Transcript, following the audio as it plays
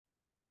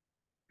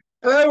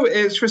Hello,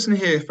 it's Tristan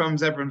here from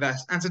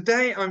ZebraInvest, and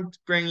today I'm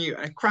bringing you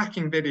a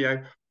cracking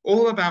video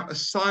all about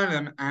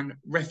asylum and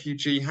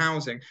refugee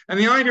housing. And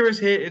the idea is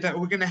here is that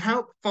we're going to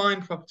help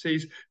find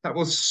properties that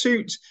will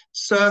suit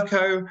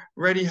Serco,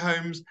 Ready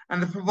Homes,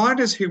 and the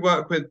providers who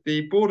work with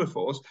the border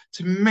force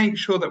to make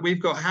sure that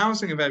we've got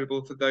housing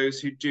available for those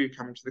who do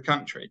come to the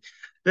country.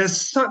 There's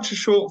such a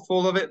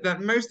shortfall of it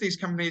that most of these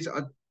companies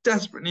are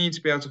desperate need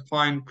to be able to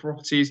find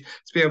properties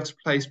to be able to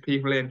place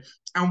people in.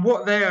 And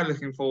what they are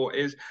looking for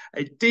is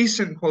a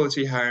decent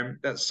quality home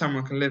that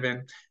someone can live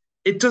in.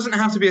 It doesn't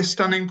have to be a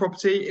stunning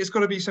property. It's got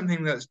to be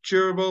something that's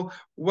durable,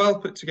 well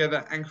put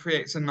together, and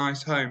creates a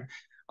nice home.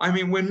 I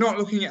mean, we're not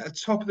looking at a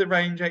top of the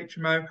range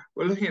HMO.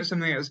 We're looking at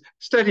something that's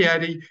steady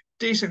Eddie,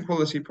 decent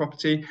quality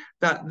property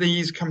that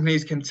these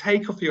companies can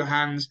take off your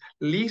hands,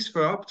 lease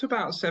for up to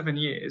about 7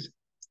 years,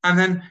 and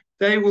then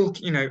they will,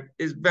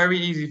 it's very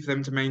easy for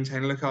them to maintain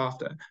and look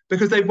after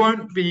because you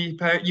won't be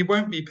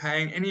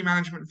paying any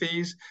management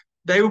fees.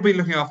 They will be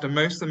looking after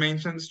most of the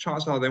maintenance.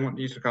 Chances are they want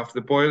you to look after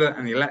the boiler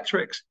and the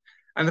electrics,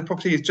 and the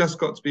property has just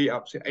got to be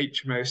up to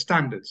HMO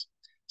standards.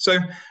 So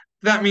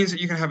that means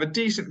that you can have a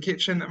decent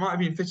kitchen that might have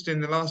been fitted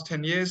in the last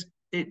 10 years.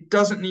 It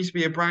doesn't need to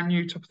be a brand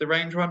new top of the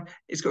range one.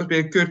 It's got to be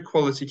a good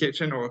quality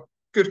kitchen or a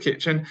good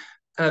kitchen.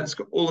 It's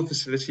got all the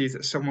facilities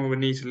that someone would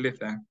need to live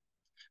there.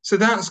 So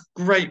that's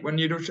great when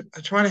you're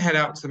trying to head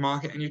out to the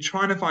market and you're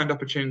trying to find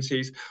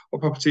opportunities or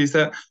properties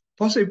that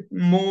possibly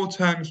more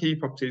turnkey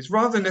properties,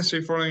 rather than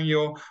necessarily following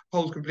your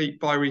hold complete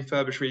buy,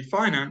 refurbish,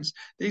 refinance.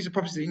 These are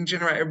properties that can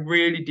generate a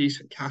really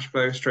decent cash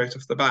flow straight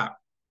off the bat.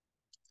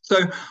 So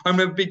I'm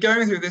going to be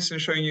going through this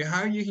and showing you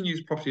how you can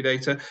use property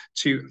data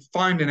to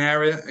find an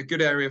area, a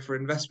good area for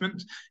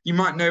investment. You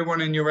might know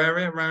one in your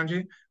area around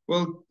you.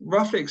 We'll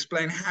roughly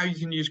explain how you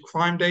can use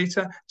crime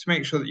data to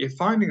make sure that you're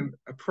finding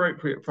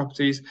appropriate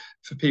properties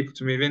for people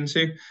to move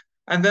into.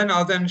 And then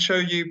I'll then show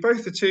you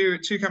both the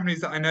two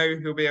companies that I know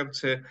who'll be able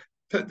to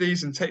put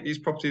these and take these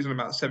properties in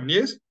about 7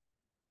 years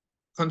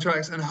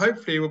contracts, and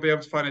hopefully we'll be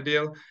able to find a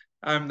deal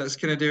that's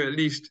going to do at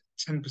least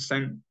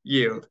 10%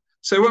 yield.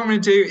 So what I'm going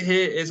to do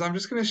here is I'm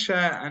just going to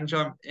share and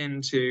jump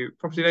into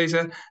property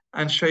data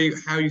and show you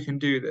how you can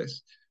do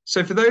this.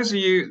 So for those of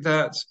you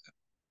that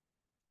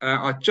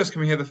are just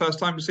coming here the first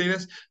time to see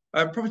this,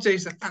 property data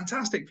is a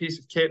fantastic piece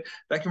of kit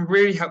that can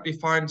really help you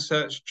find,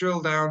 search, drill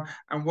down,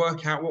 and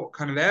work out what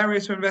kind of area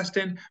to invest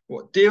in,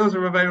 what deals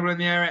are available in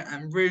the area,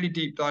 and really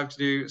deep dive to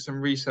do some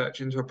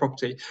research into a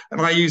property. And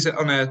I use it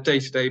on a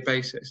day-to-day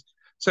basis.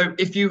 So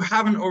if you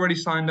haven't already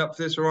signed up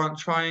for this or aren't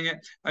trying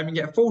it, you can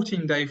get a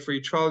 14-day free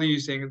trial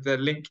using the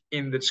link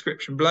in the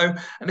description below.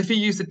 And if you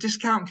use the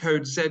discount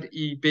code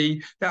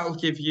ZEB, that will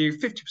give you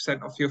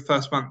 50% off your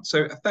first month.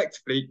 So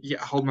effectively, you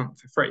get a whole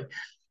month for free.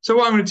 So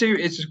what I'm going to do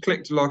is just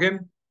click to log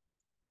in.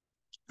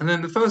 And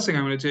then the first thing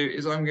I'm going to do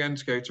is I'm going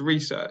to go to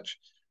research.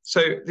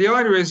 So the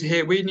idea is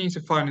here, we need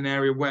to find an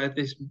area where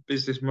this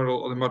business model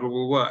or the model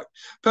will work.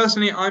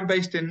 Personally, I'm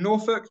based in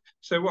Norfolk.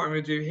 So what I'm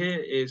going to do here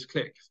is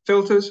click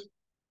filters.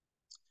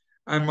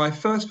 And my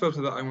first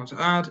filter that I want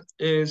to add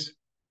is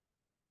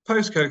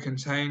postcode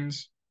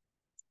contains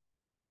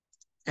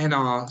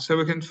NR. So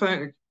we can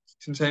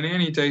contain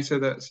any data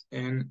that's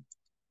in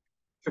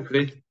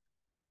typically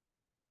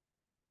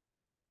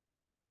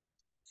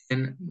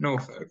in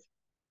Norfolk.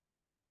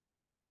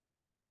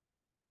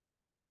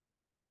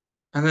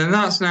 And then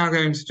that's now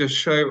going to just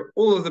show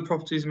all of the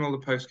properties and all the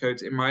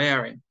postcodes in my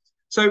area.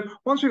 So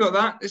once we've got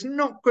that, it's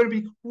not going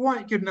to be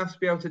quite good enough to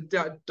be able to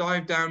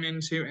dive down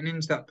into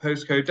that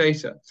postcode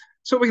data.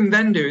 So what we can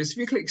then do is if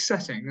you click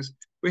settings,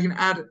 we can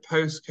add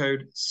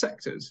postcode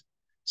sectors.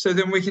 So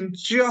then we can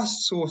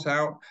just sort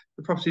out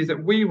the properties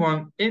that we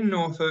want in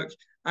Norfolk,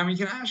 and we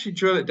can actually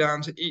drill it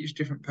down to each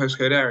different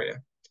postcode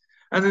area.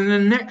 And then the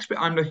next bit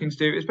I'm looking to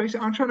do is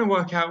basically I'm trying to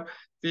work out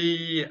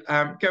the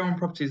go on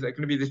properties that are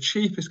going to be the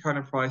cheapest kind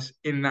of price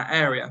in that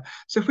area.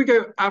 So if we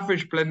go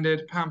average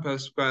blended pound per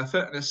square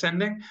foot and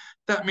ascending,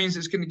 that means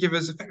it's going to give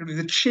us effectively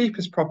the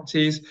cheapest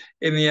properties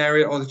in the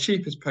area or the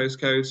cheapest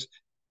postcodes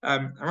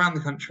around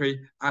the country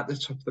at the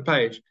top of the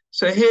page.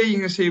 So here you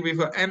can see we've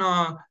got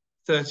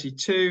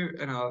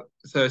NR32,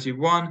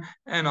 NR31,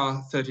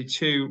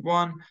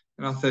 NR32-1,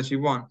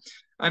 NR31.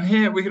 And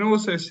here we can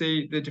also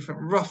see the different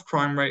rough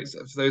crime rates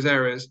for those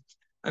areas.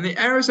 And the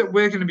areas that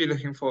we're going to be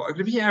looking for are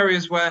going to be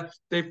areas where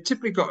they've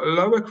typically got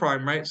lower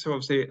crime rates, so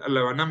obviously a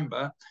lower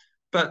number,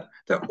 but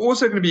they're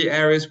also going to be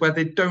areas where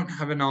they don't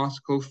have an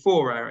Article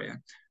 4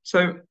 area.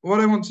 So what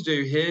I want to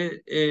do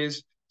here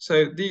is,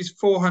 so these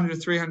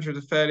 400, 300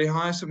 are fairly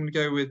high, so I'm going to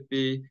go with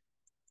the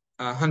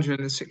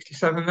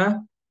 167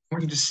 there. We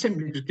can just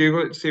simply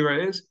Google it to see where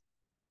it is.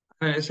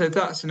 And it says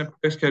that's in a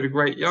postcode of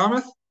Great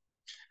Yarmouth.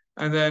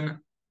 And then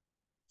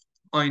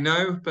I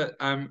know, but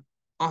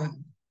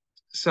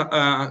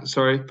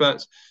sorry,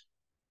 but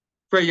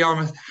Great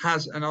Yarmouth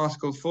has an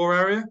Article 4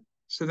 area.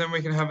 So then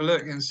we can have a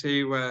look and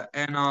see where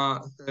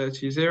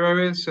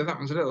NR30 is. So that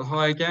one's a little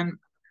high again.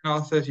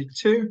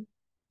 NR32, have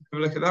a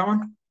look at that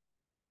one.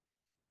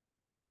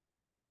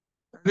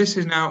 This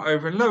is now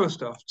over in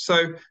Lowestoft.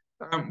 So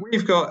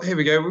We've got, here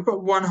we go, we've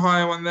got one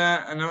higher one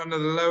there and another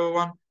lower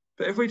one.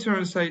 But if we turn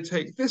and say,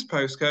 take this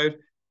postcode,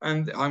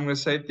 and I'm going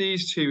to say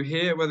these two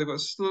here, where they've got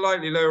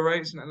slightly lower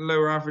rates and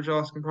lower average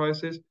asking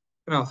prices,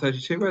 an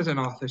R32, where's an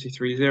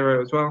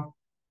R33.0 as well?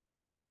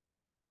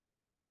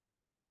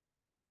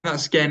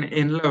 That's again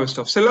in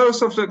Lowestoft. So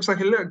Lowestoft looks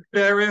like a little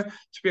good area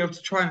to be able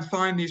to try and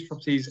find these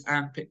properties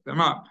and pick them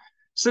up.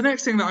 So the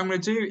next thing that I'm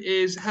going to do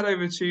is head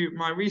over to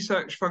my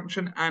research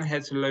function and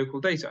head to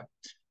local data.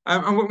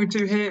 And what we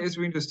do here is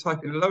we can just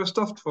type in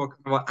Lowestoft for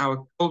kind of like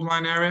our gold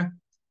mine area.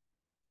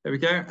 There we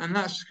go. And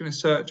that's just going to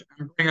search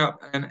and bring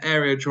up an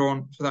area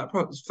drawn for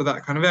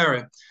that kind of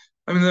area.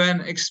 I'm going to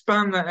then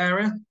expand that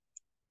area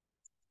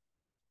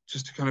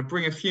just to kind of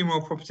bring a few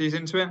more properties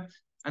into it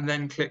and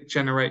then click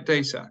generate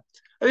data.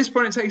 At this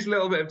point, it takes a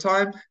little bit of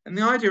time, and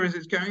the idea is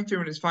it's going through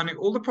and it's finding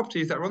all the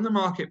properties that are on the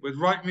market with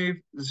Rightmove,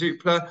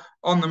 Zoopla,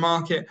 on the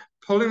market,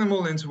 pulling them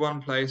all into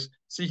one place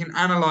so you can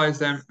analyze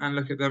them and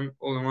look at them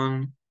all in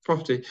one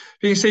property.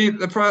 You can see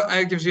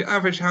it gives you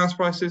average house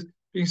prices.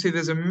 You can see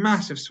there's a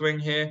massive swing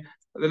here.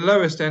 At the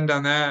lowest end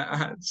down there,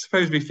 it's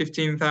supposed to be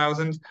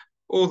 15,000,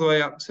 all the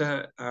way up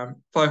to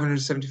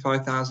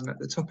 575,000 at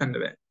the top end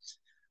of it.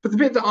 But the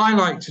bit that I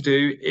like to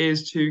do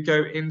is to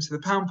go into the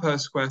pound per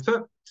square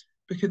foot,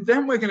 because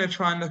then we're going to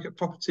try and look at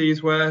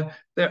properties where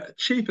they're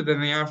cheaper than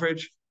the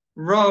average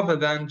rather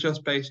than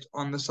just based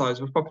on the size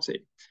of a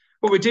property.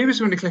 What we do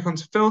is we're going to click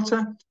onto filter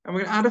and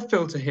we're going to add a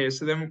filter here.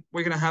 So then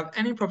we're going to have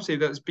any property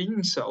that's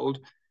been sold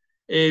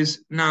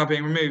is now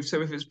being removed.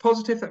 So if it's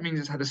positive, that means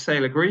it's had a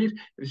sale agreed.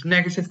 If it's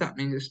negative, that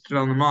means it's still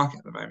on the market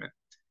at the moment.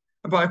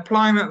 And by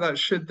applying that, that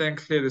should then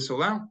clear this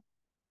all out.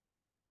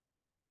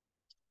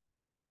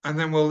 And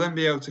then we'll then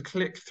be able to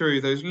click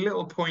through those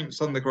little points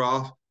on the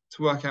graph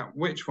to work out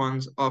which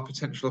ones are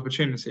potential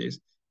opportunities.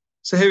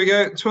 So here we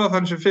go,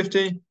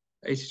 1,250,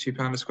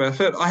 £82 a square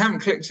foot. I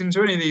haven't clicked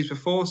into any of these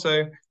before,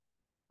 so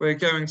we're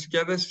going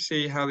together to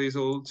see how these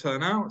all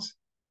turn out.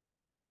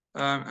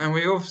 And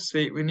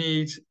we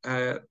need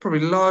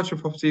probably larger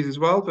properties as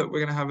well, but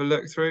we're going to have a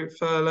look through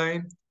Fir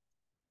Lane.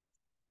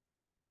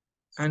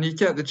 And you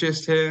get the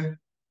gist here.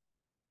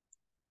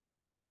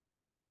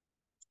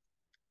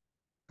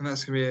 And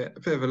that's going to be a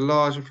bit of a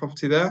larger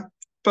property there.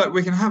 But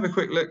we can have a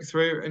quick look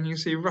through and you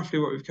can see roughly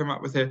what we've come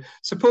up with here.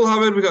 So Paul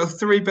Hubbard, we've got a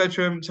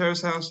 3-bedroom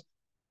terrace house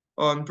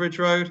on Bridge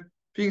Road.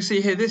 But you can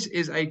see here, this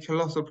is a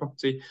colossal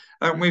property.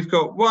 We've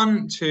got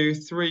 1, 2,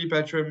 3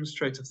 bedrooms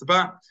straight off the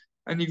bat.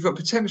 And you've got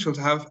potential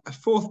to have a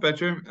 4th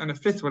bedroom and a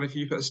 5th one if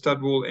you put a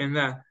stud wall in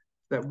there.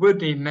 That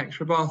would need an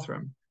extra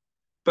bathroom.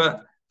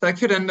 But that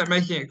could end up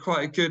making it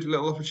quite a good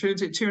little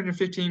opportunity.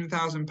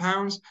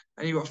 £215,000,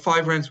 and you've got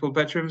 5 rentable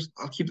bedrooms.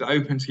 I'll keep that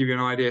open to give you an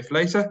idea for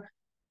later.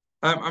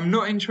 I'm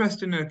not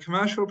interested in a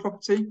commercial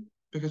property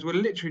because we're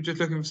literally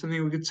just looking for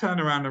something we could turn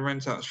around and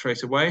rent out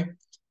straight away.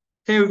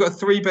 Here we've got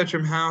a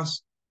 3-bedroom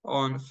house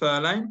on Fir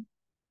Lane.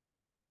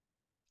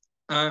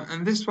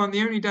 And this one,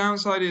 the only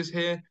downside is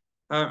here,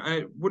 and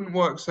it wouldn't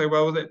work so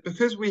well with it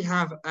because we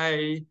have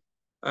we've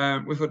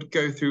got to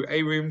go through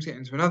a room to get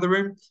into another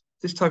room.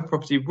 This type of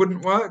property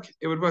wouldn't work.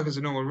 It would work as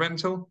a normal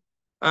rental.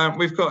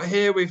 We've got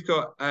a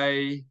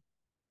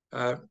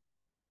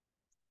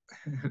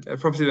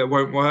property that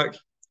won't work.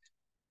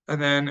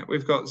 And then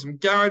we've got some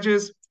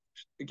garages,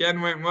 again,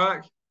 won't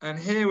work. And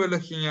here we're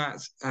looking at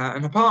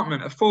an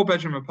apartment, a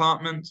 4-bedroom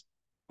apartment.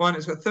 One,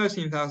 it's got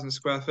 13,000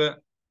 square foot.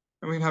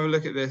 And we can have a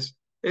look at this.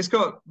 It's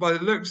got, by the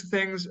looks of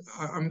things,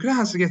 I'm going to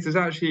have to guess there's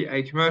actually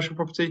a commercial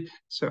property.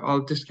 So I'll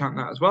discount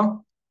that as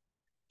well.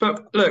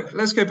 But look,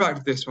 let's go back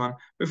to this one.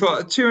 We've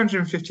got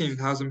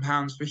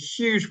 £215,000 for a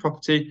huge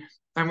property.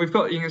 And we've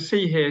got, you can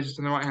see here just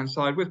on the right-hand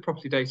side with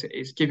property data,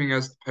 it's giving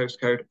us the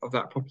postcode of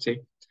that property.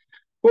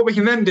 What we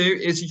can then do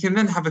is you can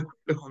then have a quick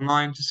look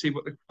online to see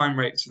what the crime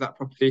rates of that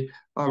property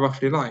are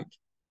roughly like.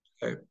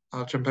 So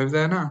I'll jump over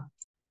there now.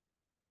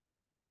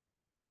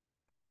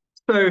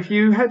 So if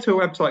you head to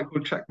a website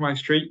called Check My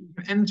Street, you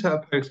can enter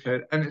a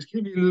postcode and it's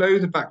giving you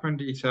loads of background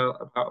detail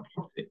about a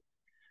property.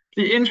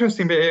 The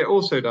interesting bit it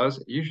also does,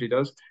 it usually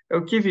does,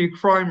 it'll give you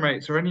crime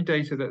rates or any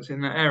data that's in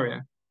that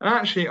area. And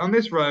actually on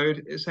this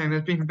road, it's saying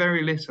there's been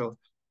very little.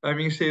 You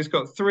can see it's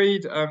got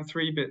three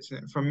bits in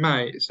it from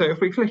May. So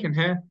if we click in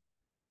here,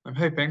 I'm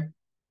hoping.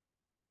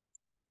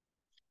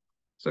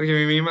 It's not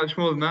giving me much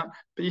more than that,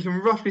 but you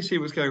can roughly see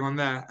what's going on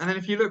there. And then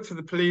if you look for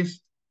the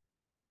police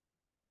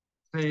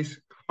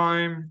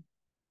crime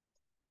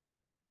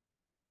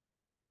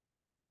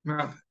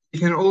map, you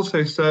can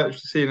also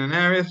search to see in an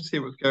area to see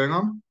what's going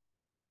on.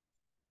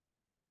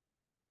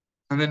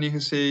 And then you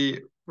can see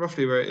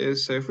roughly where it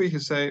is. So if we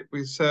could say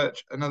we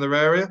search another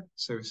area,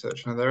 so we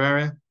search another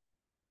area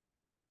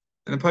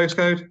in the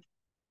postcode.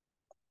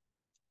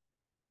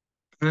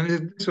 And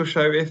then this will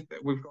show if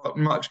we've got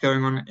much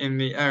going on in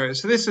the area.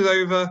 So this is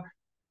over,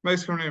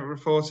 most commonly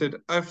reported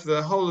over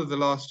the whole of the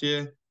last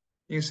year.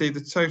 You can see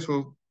the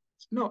total,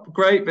 it's not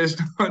great, but it's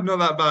not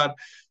that bad.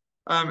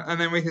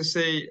 And then we can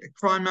see a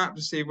crime map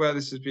to see where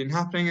this has been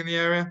happening in the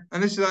area.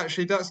 And this is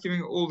actually, that's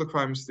giving all the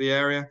crimes to the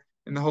area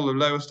in the whole of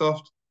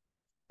Lowestoft.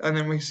 And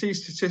then we see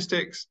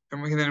statistics and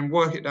we can then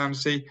work it down to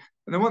see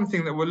And the one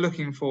thing that we're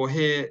looking for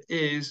here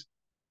is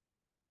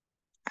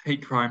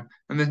hate crime,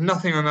 and there's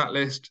nothing on that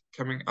list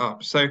coming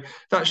up. So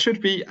that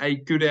should be a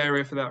good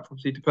area for that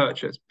property to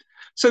purchase.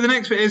 So the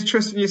next bit is,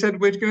 Tristan, you said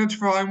we're going to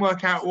try and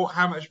work out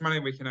how much money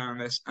we can earn on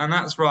this, and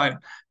that's right.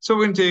 So what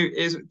we're going to do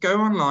is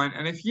go online,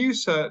 and if you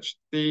search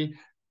the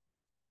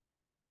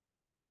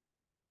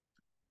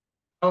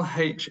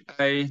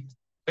LHA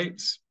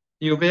rates,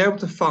 you'll be able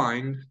to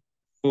find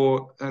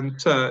or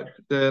search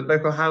the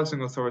local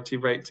housing authority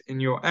rate in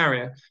your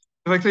area.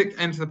 If I click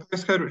enter the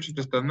postcode, which I've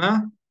just done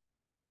there,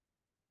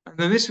 and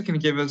then this is going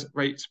to give us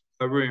rates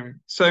per room.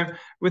 So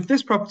with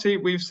this property,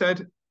 we've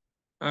said,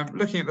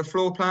 looking at the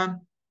floor plan,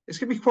 it's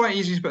going to be quite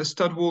easy to put a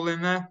stud wall in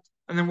there.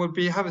 And then we'll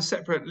have a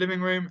separate living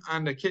room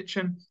and a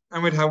kitchen.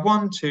 And we'd have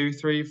 1, 2,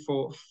 3,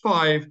 4,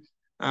 5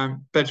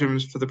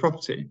 bedrooms for the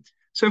property.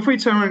 So if we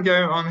turn and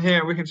go on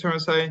here, we can turn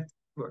and say,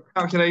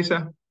 calculator.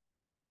 And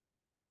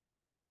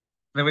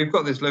then we've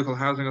got this local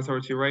housing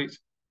authority rate.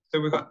 So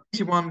we've got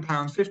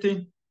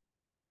 £81.50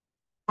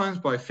 times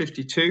by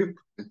 52,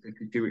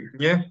 52 weeks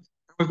a year.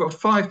 We've got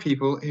 5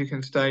 people who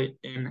can stay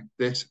in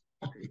this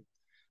property.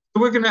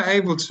 So we're going to be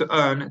able to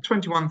earn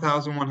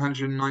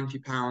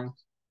 £21,190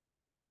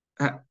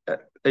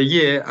 a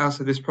year out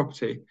of this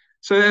property.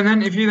 So and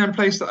then if you then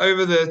place that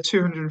over the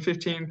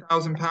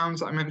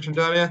 £215,000 I mentioned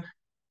earlier,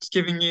 it's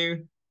giving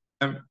you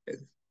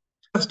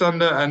just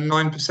under a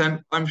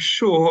 9%. I'm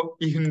sure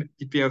you'd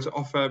be able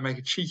to make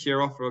a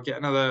cheekier offer or get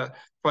another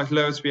price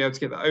lower to be able to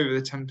get that over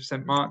the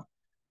 10% mark.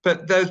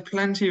 But there's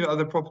plenty of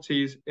other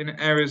properties in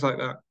areas like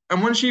that.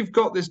 And once you've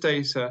got this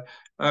data,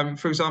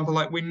 for example,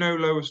 like we know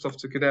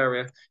Lowestoft's a good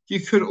area, you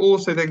could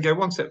also then go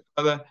one step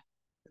further,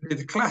 do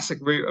the classic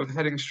route of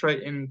heading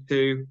straight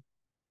into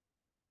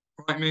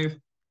Rightmove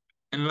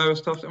in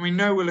Lowestoft. And we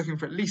know we're looking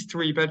for at least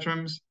 3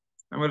 bedrooms,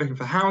 and we're looking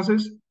for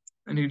houses.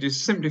 And you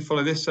just simply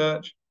follow this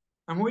search.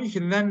 And what you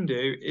can then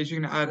do is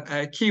you can add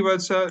a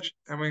keyword search,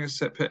 and we're going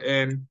to put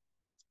in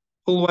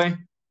hallway.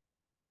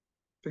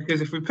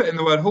 Because if we put in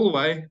the word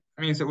hallway,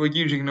 it means that we're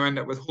usually going to end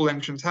up with hall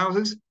entrance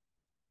houses.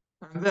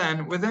 And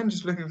then we're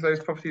just looking for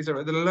those properties that are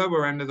at the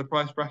lower end of the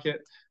price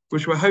bracket,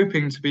 which we're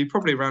hoping to be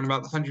probably around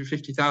about the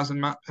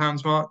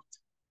 £150,000 mark.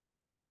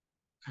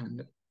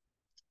 And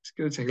it's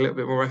going to take a little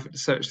bit more effort to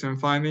search them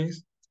and find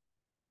these.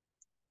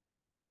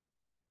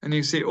 And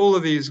you see all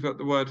of these have got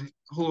the word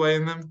hallway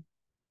in them.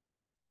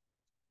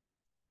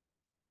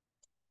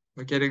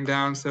 We're getting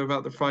down to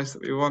about the price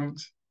that we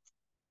want.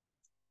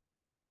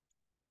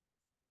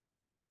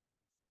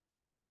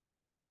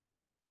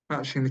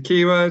 Matching the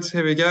keywords.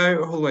 Here we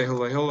go. Hallway,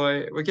 hallway,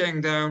 hallway. We're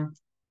getting down.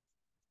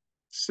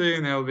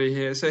 Soon they'll be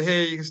here. So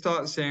here you can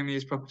start seeing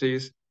these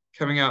properties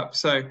coming up.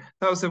 So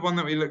that was the one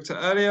that we looked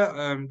at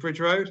earlier,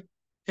 Bridge Road.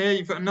 Here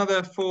you've got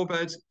another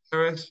 4-bed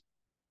terrace.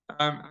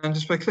 And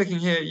just by clicking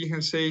here, you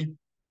can see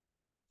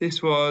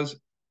this was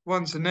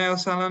once a nail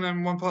salon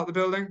in one part of the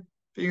building.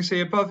 But you can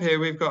see above here,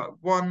 we've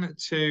got 1,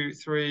 2,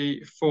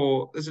 3,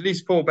 4. There's at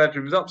least 4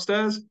 bedrooms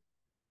upstairs.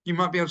 You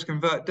might be able to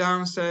convert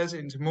downstairs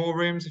into more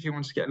rooms if you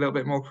want to get a little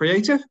bit more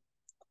creative.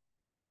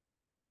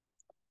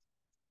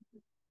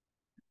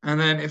 And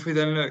then if we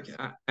then look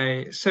at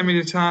a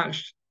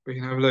semi-detached, we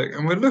can have a look.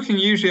 And we're looking,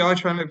 usually I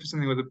try and look for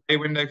something with a bay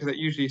window because that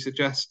usually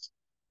suggests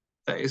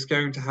that it's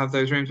going to have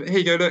those rooms. But here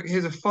you go, look,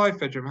 here's a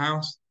 5-bedroom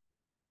house.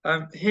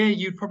 Here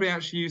you'd probably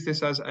actually use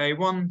this as a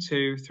 1,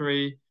 2,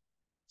 3,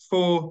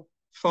 4,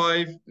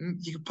 5.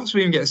 You could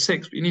possibly even get a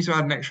 6, but you need to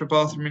add an extra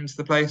bathroom into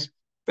the place.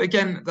 But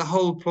again, the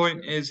whole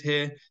point is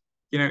here,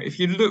 if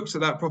you looked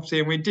at that property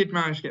and we did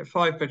manage to get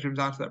 5 bedrooms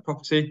out of that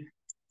property,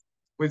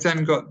 we've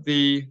then got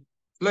the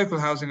local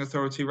housing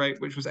authority rate,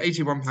 which was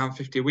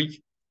 £81.50 a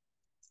week,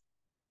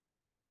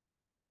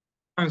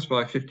 times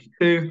by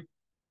 52,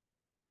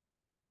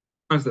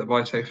 times that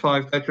by, say,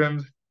 5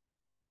 bedrooms,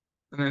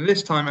 and then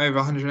this time over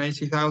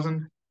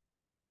 180,000.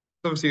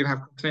 Obviously, you're going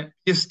to have it.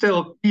 You're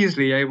still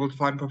easily able to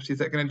find properties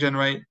that are going to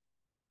generate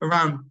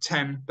around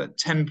 10, but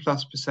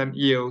 10+%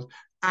 yield,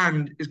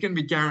 and it's going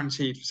to be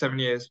guaranteed for 7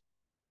 years.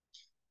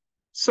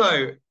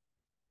 So,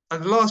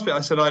 and the last bit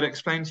I said I'd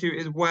explain to you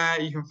is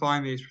where you can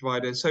find these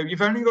providers. So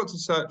you've only got to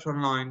search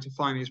online to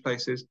find these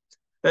places.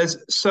 There's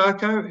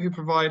Serco, who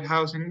provide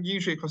housing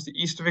usually across the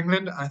east of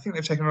England. I think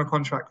they've taken on a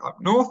contract up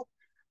north,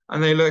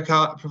 and they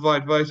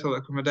provide vital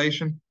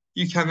accommodation.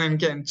 You can then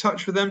get in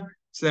touch with them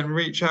to then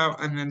reach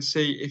out and then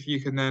see if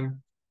you can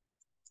then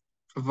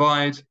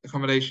provide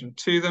accommodation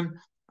to them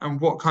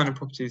and what kind of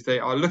properties they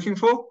are looking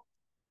for.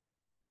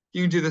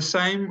 You can do the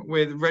same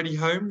with Ready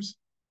Homes.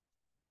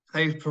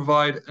 They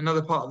provide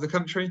another part of the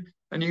country,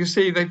 and you can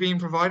see they've been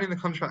providing the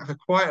contract for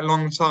quite a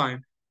long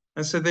time.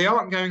 And so they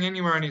aren't going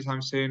anywhere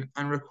anytime soon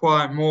and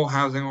require more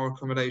housing or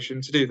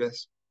accommodation to do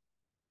this.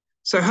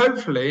 So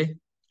hopefully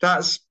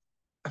that's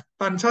a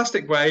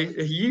fantastic way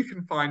if you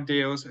can find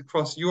deals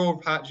across your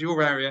patch,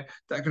 your area,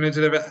 that are going to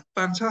deliver a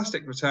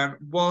fantastic return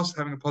whilst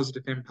having a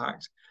positive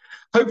impact.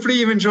 Hopefully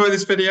you enjoy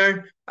this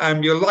video.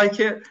 You'll like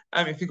it.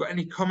 If you've got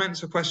any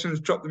comments or questions,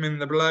 drop them in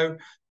below.